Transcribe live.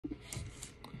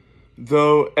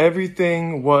Though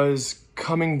everything was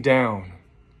coming down,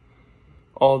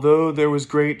 although there was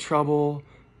great trouble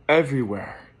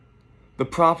everywhere, the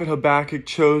prophet Habakkuk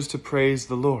chose to praise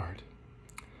the Lord.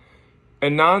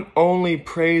 And not only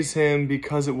praise him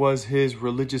because it was his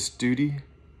religious duty,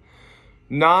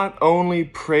 not only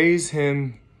praise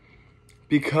him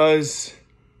because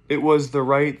it was the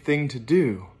right thing to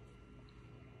do.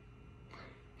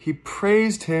 He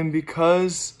praised him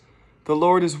because the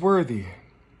Lord is worthy,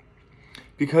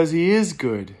 because he is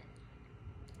good.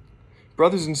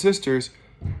 Brothers and sisters,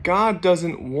 God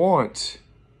doesn't want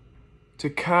to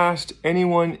cast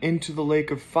anyone into the lake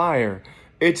of fire.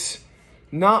 It's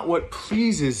not what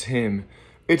pleases him.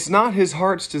 It's not his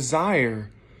heart's desire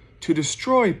to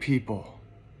destroy people,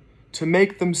 to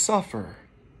make them suffer.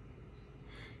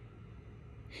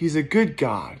 He's a good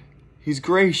God. He's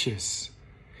gracious.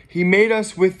 He made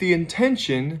us with the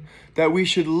intention that we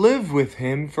should live with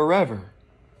him forever.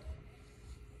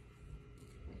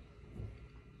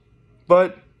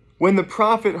 But when the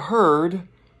prophet heard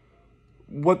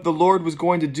what the Lord was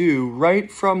going to do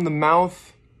right from the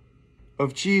mouth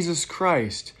of Jesus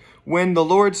Christ, when the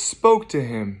Lord spoke to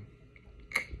him,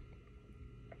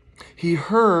 he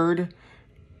heard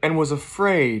and was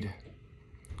afraid.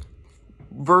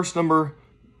 Verse number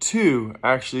 2,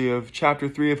 actually, of chapter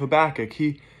 3 of Habakkuk.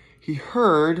 He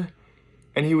heard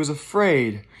and he was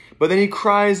afraid. But then he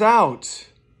cries out,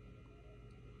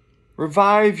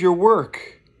 "Revive your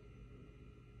work.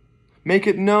 Make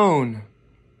it known.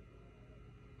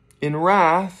 In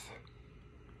wrath,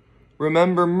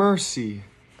 remember mercy."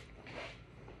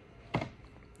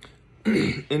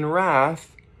 In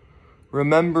wrath,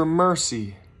 remember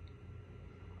mercy.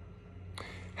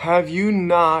 Have you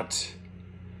not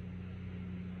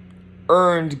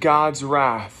earned God's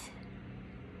wrath?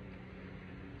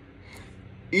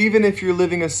 Even if you're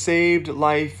living a saved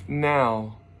life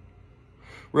now,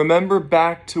 remember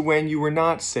back to when you were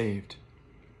not saved.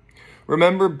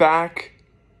 Remember back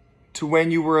to when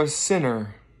you were a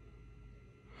sinner.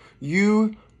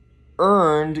 You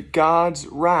earned God's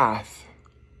wrath.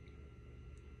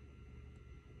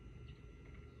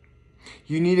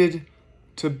 You needed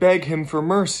to beg him for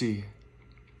mercy.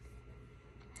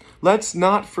 Let's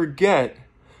not forget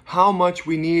how much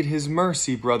we need his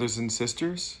mercy, brothers and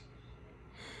sisters.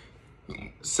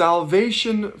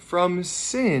 Salvation from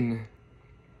sin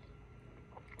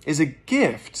is a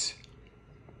gift.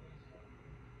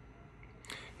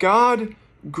 God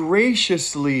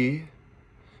graciously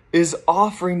is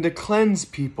offering to cleanse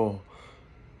people,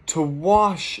 to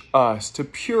wash us, to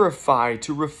purify,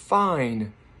 to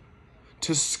refine,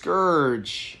 to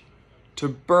scourge, to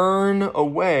burn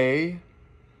away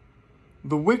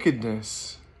the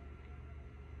wickedness.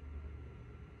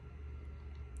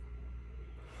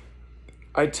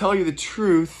 I tell you the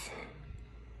truth,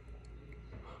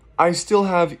 I still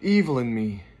have evil in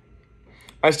me.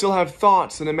 I still have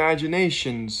thoughts and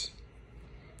imaginations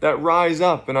that rise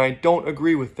up and I don't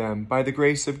agree with them. By the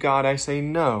grace of God, I say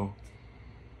no.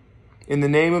 In the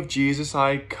name of Jesus,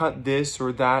 I cut this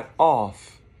or that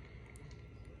off.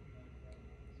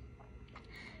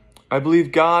 I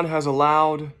believe God has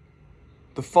allowed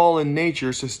the fallen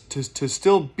nature to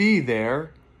still be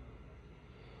there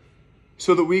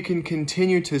so that we can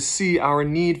continue to see our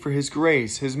need for his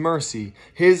grace, his mercy,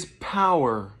 his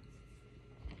power.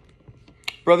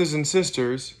 Brothers and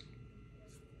sisters,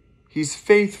 he's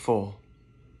faithful.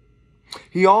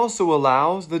 He also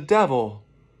allows the devil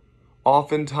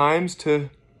oftentimes to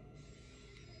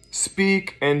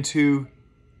speak and to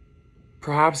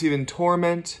perhaps even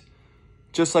torment,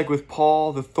 just like with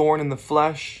Paul, the thorn in the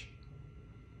flesh.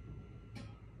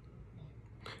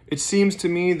 It seems to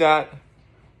me that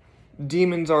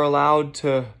demons are allowed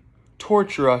to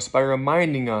torture us by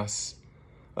reminding us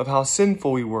of how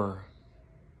sinful we were,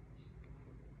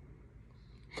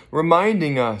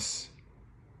 reminding us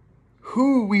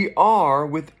who we are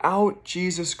without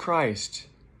Jesus Christ.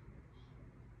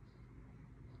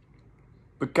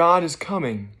 But God is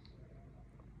coming.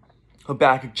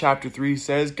 Habakkuk chapter 3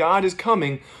 says, God is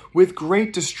coming with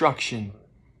great destruction.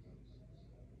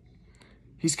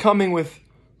 He's coming with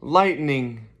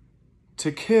lightning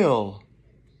to kill.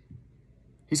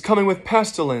 He's coming with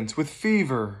pestilence, with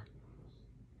fever,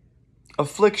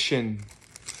 affliction.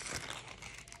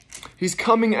 He's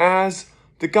coming as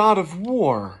the God of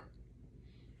war.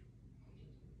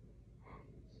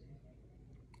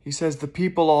 He says the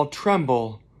people all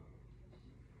tremble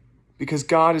because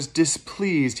God is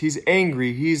displeased. He's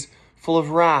angry. He's full of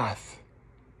wrath.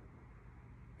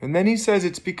 And then he says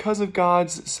it's because of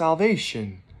God's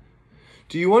salvation.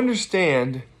 Do you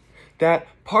understand that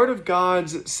part of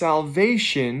God's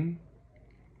salvation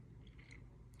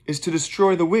is to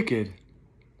destroy the wicked.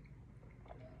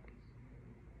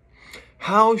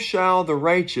 How shall the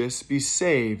righteous be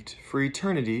saved for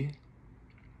eternity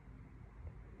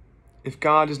if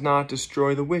God does not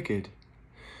destroy the wicked?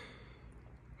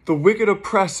 The wicked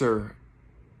oppressor,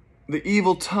 the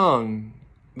evil tongue,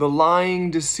 the lying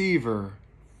deceiver.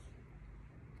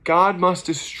 God must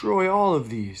destroy all of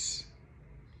these,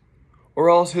 or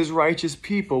else his righteous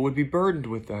people would be burdened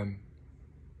with them.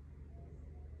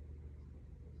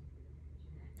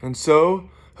 And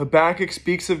so, Habakkuk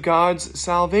speaks of God's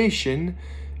salvation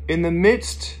in the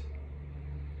midst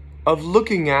of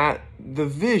looking at the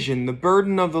vision, the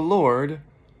burden of the Lord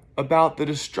about the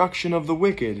destruction of the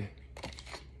wicked.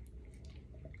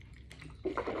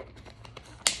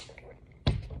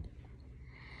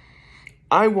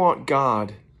 I want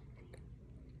God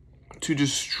to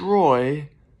destroy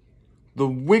the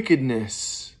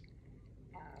wickedness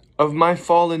of my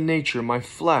fallen nature, my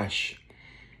flesh,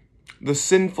 the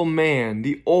sinful man,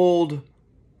 the old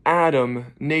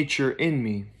Adam nature in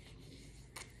me.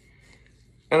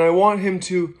 And I want him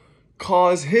to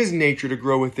cause his nature to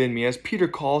grow within me, as Peter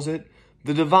calls it,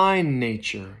 the divine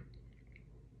nature.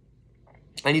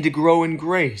 I need to grow in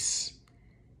grace.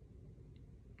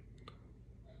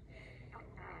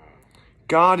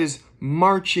 God is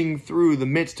marching through the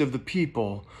midst of the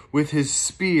people with his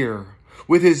spear,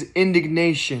 with his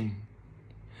indignation.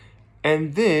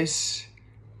 And this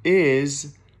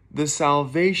is the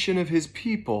salvation of his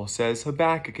people, says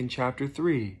Habakkuk in chapter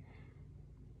 3.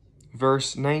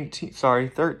 Verse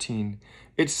 13.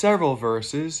 It's several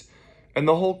verses, and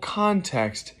the whole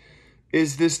context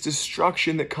is this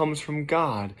destruction that comes from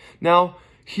God. Now,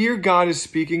 here God is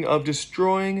speaking of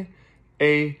destroying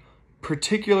a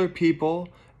particular people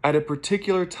at a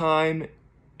particular time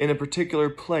in a particular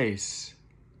place.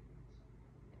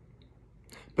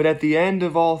 But at the end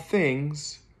of all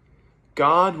things,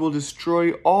 God will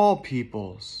destroy all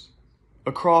peoples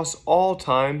across all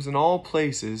times and all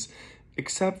places,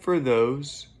 except for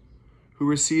those who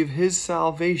receive his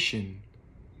salvation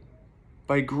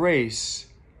by grace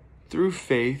through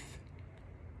faith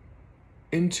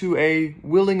into a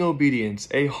willing obedience,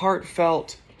 a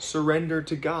heartfelt surrender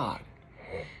to God.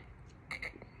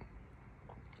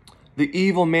 The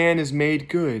evil man is made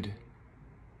good.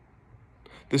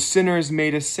 The sinner is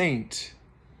made a saint.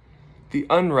 The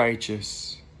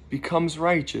unrighteous becomes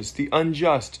righteous. The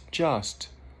unjust, just.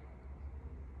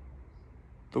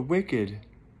 The wicked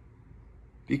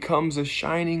becomes a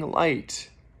shining light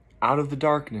out of the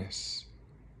darkness.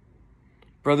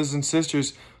 Brothers and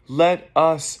sisters, let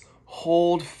us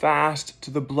hold fast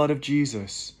to the blood of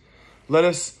Jesus. Let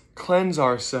us cleanse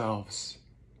ourselves,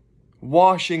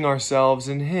 washing ourselves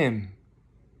in him,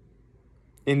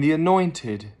 in the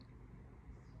anointed.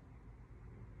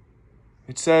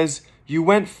 It says, you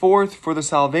went forth for the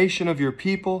salvation of your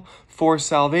people, for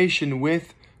salvation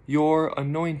with your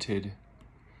anointed.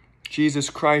 Jesus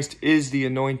Christ is the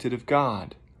anointed of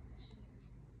God.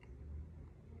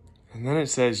 And then it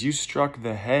says, you struck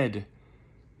the head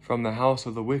from the house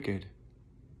of the wicked.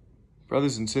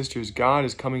 Brothers and sisters, God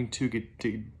is coming to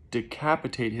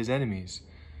decapitate his enemies,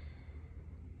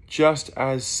 just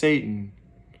as Satan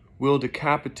will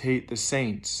decapitate the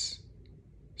saints.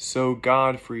 So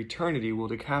God for eternity will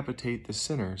decapitate the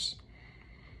sinners.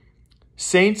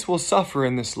 Saints will suffer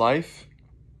in this life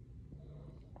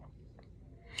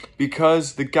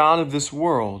because the God of this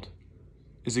world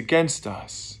is against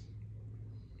us.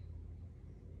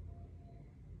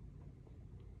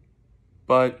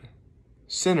 But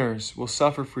sinners will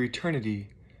suffer for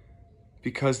eternity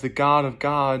because the God of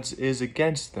gods is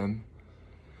against them.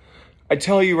 I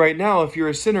tell you right now, if you're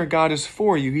a sinner, God is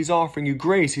for you. He's offering you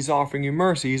grace. He's offering you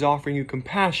mercy. He's offering you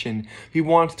compassion. He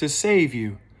wants to save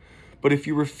you. But if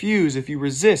you refuse, if you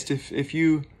resist, if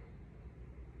you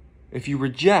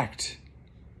reject,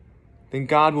 then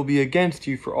God will be against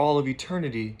you for all of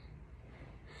eternity.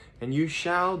 And you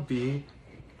shall be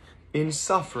in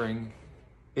suffering,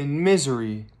 in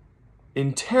misery,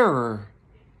 in terror,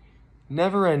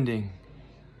 never ending.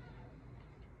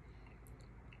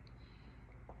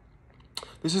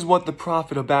 This is what the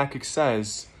prophet Habakkuk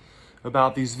says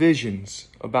about these visions,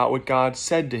 about what God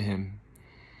said to him.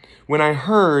 When I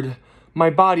heard,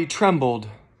 my body trembled,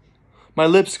 my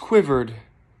lips quivered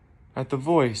at the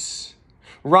voice.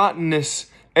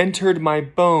 Rottenness entered my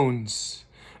bones,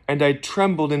 and I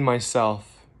trembled in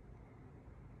myself,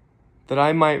 that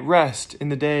I might rest in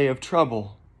the day of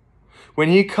trouble. When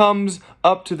he comes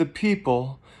up to the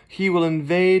people, he will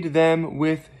invade them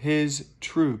with his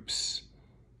troops.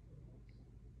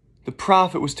 The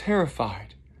prophet was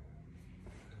terrified.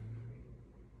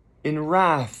 In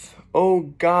wrath, O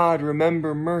God,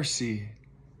 remember mercy.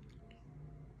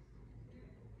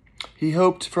 He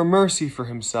hoped for mercy for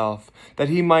himself, that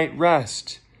he might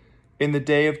rest in the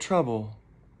day of trouble.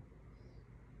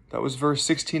 That was verse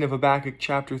 16 of Habakkuk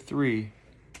chapter 3.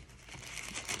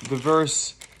 The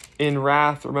verse in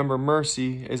wrath, remember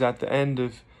mercy, is at the end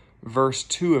of verse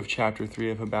 2 of chapter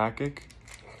 3 of Habakkuk.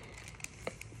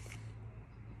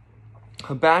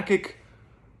 Habakkuk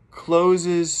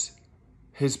closes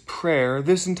his prayer.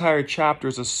 This entire chapter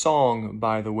is a song,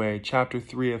 by the way. Chapter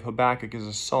 3 of Habakkuk is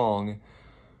a song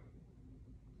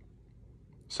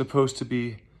supposed to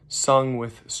be sung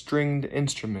with stringed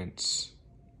instruments.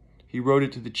 He wrote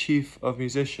it to the chief of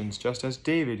musicians, just as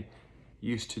David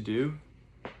used to do.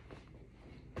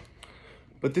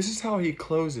 But this is how he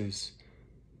closes.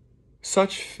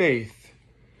 Such faith,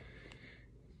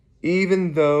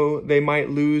 even though they might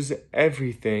lose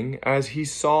everything, as he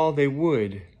saw they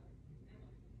would.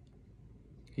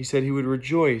 He said he would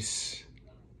rejoice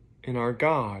in our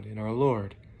God, in our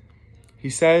Lord. He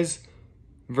says,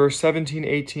 verse 17,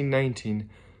 18, 19,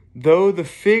 though the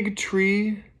fig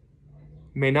tree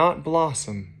may not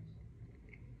blossom,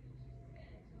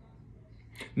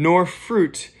 nor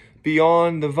fruit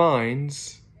beyond the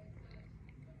vines,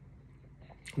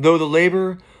 though the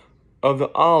labor of the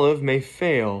olive may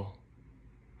fail,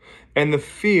 and the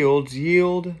fields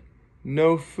yield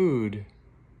no food,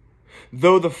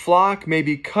 though the flock may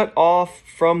be cut off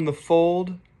from the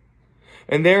fold,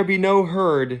 and there be no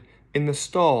herd in the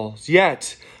stalls,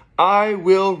 yet I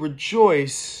will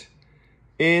rejoice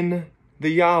in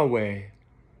the Yahweh,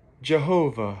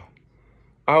 Jehovah.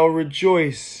 I will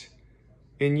rejoice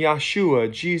in Yeshua,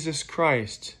 Jesus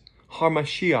Christ,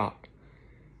 HaMashiach.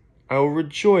 I will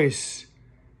rejoice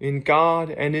in God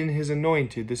and in his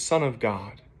anointed, the Son of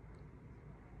God.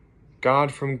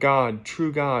 God from God,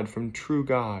 true God from true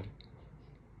God.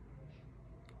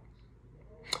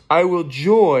 I will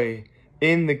joy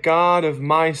in the God of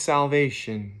my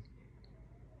salvation.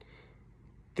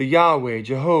 The Yahweh,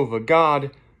 Jehovah, God,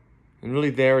 and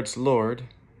really there it's Lord.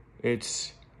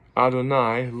 It's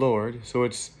Adonai, Lord. So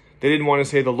they didn't want to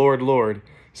say the Lord, Lord.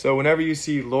 So whenever you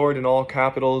see Lord in all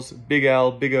capitals, big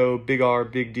L, big O, big R,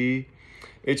 big D,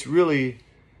 it's really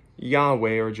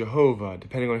Yahweh or Jehovah,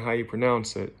 depending on how you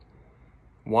pronounce it.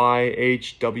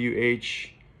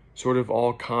 Y-H-W-H, sort of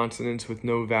all consonants with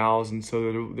no vowels, and so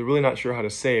they're really not sure how to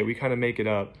say it. We kind of make it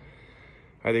up.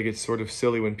 I think it's sort of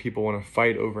silly when people want to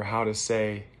fight over how to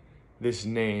say this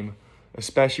name,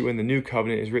 especially when the New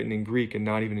Covenant is written in Greek and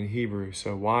not even in Hebrew.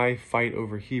 So why fight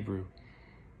over Hebrew?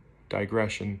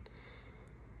 Digression.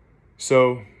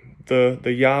 So the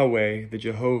Yahweh, the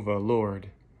Jehovah,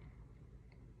 Lord,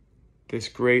 this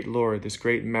great Lord, this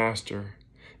great Master,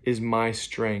 is my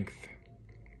strength.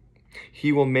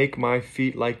 He will make my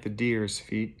feet like the deer's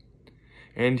feet,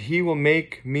 and he will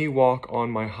make me walk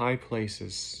on my high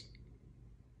places.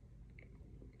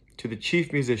 To the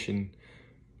chief musician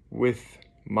with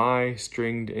my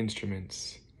stringed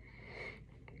instruments.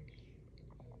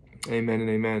 Amen and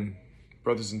amen.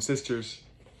 Brothers and sisters,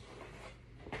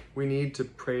 we need to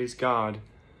praise God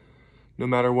no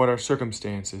matter what our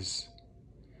circumstances.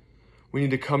 We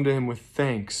need to come to him with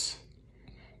thanks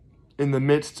in the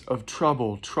midst of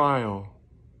trouble, trial,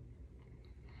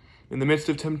 in the midst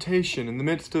of temptation, in the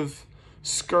midst of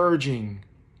scourging,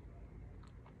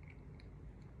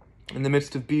 in the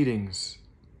midst of beatings,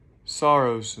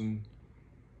 sorrows, and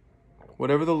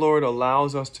whatever the Lord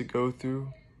allows us to go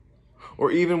through, or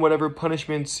even whatever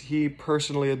punishments he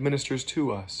personally administers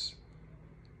to us.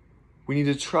 We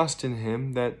need to trust in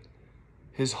him that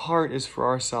his heart is for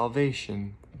our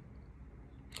salvation.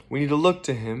 We need to look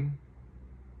to him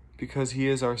because he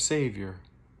is our Savior.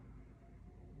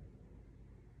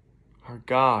 Our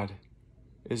God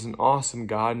is an awesome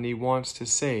God, and he wants to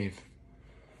save.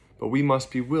 But we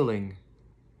must be willing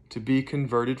to be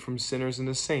converted from sinners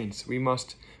into saints. We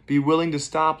must be willing to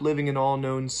stop living in all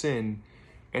known sin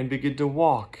and begin to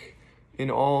walk in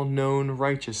all known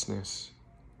righteousness.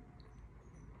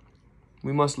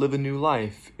 We must live a new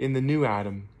life in the new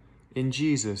Adam, in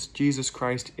Jesus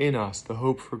Christ in us, the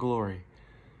hope for glory.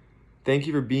 Thank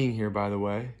you for being here, by the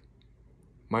way.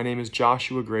 My name is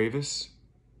Joshua Gravis.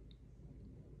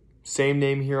 Same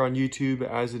name here on YouTube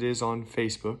as it is on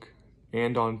Facebook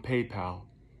and on PayPal.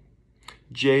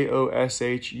 Joshua,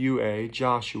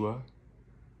 Joshua,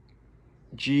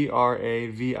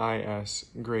 Gravis,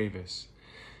 Gravis.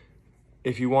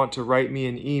 If you want to write me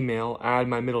an email, add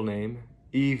my middle name,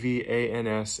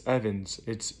 Evans Evans.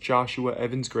 It's Joshua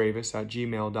Evans Gravis at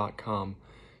gmail.com.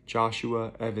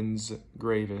 Joshua Evans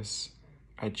Gravis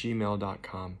at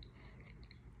gmail.com.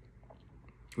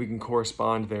 We can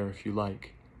correspond there if you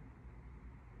like.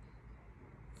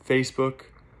 Facebook,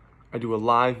 I do a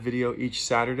live video each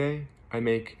Saturday. I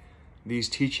make these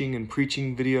teaching and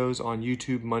preaching videos on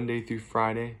YouTube Monday through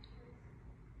Friday.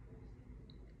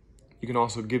 You can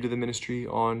also give to the ministry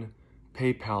on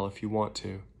PayPal if you want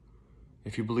to,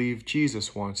 if you believe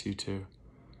Jesus wants you to.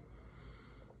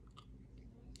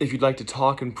 If you'd like to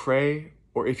talk and pray,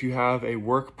 or if you have a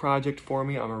work project for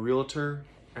me, I'm a realtor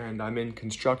and I'm in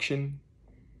construction,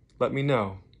 let me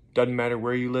know. Doesn't matter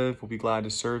where you live, we'll be glad to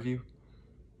serve you.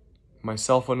 My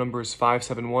cell phone number is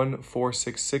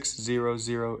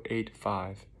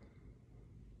 571-466-0085.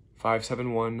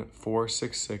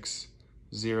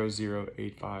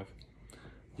 571-466-0085.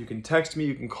 You can text me,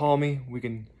 you can call me, we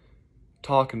can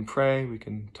talk and pray, we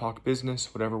can talk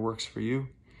business, whatever works for you.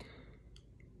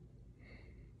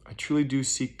 I truly do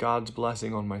seek God's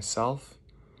blessing on myself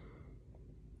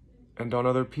and on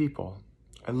other people.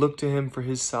 I look to him for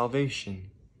his salvation.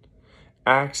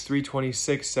 Acts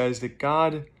 3:26 says that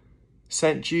God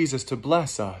sent Jesus to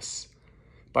bless us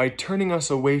by turning us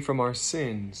away from our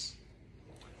sins.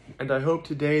 And I hope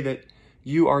today that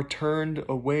you are turned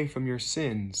away from your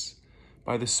sins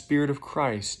by the Spirit of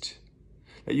Christ,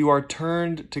 that you are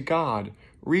turned to God,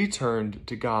 returned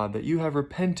to God, that you have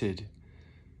repented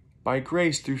by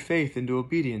grace through faith into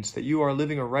obedience, that you are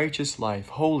living a righteous life,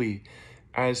 holy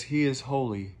as he is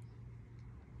holy,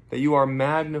 that you are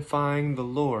magnifying the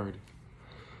Lord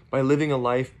by living a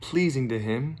life pleasing to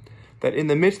him, that in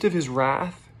the midst of his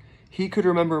wrath, he could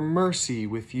remember mercy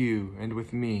with you and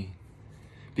with me,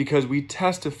 because we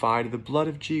testify to the blood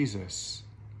of Jesus,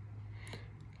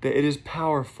 that it is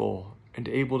powerful and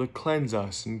able to cleanse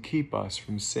us and keep us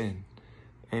from sin.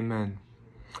 Amen.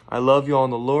 I love you all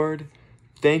in the Lord.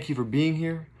 Thank you for being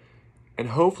here, and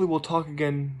hopefully we'll talk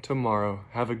again tomorrow.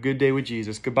 Have a good day with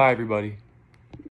Jesus. Goodbye, everybody.